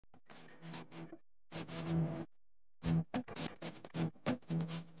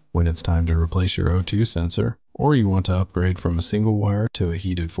When it's time to replace your O2 sensor, or you want to upgrade from a single wire to a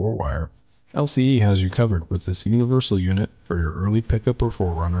heated 4-wire, LCE has you covered with this universal unit for your early pickup or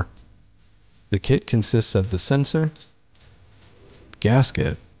forerunner. The kit consists of the sensor,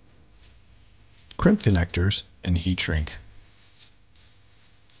 gasket, crimp connectors, and heat shrink.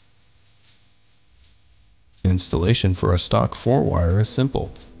 Installation for a stock 4-wire is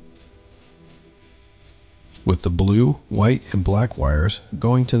simple, with the blue, white, and black wires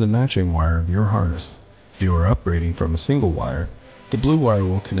going to the matching wire of your harness. If you are upgrading from a single wire, the blue wire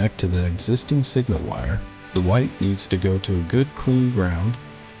will connect to the existing signal wire, the white needs to go to a good clean ground,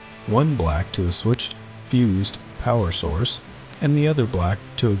 one black to a switched, fused power source, and the other black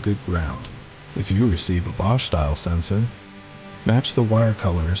to a good ground. If you receive a Bosch style sensor, match the wire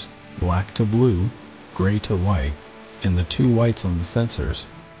colors black to blue, gray to white, and the 2 whites on the sensors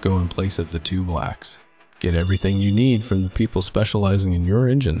go in place of the 2 blacks. Get everything you need from the people specializing in your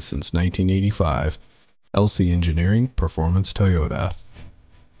engine since 1985. LC Engineering, Performance Toyota.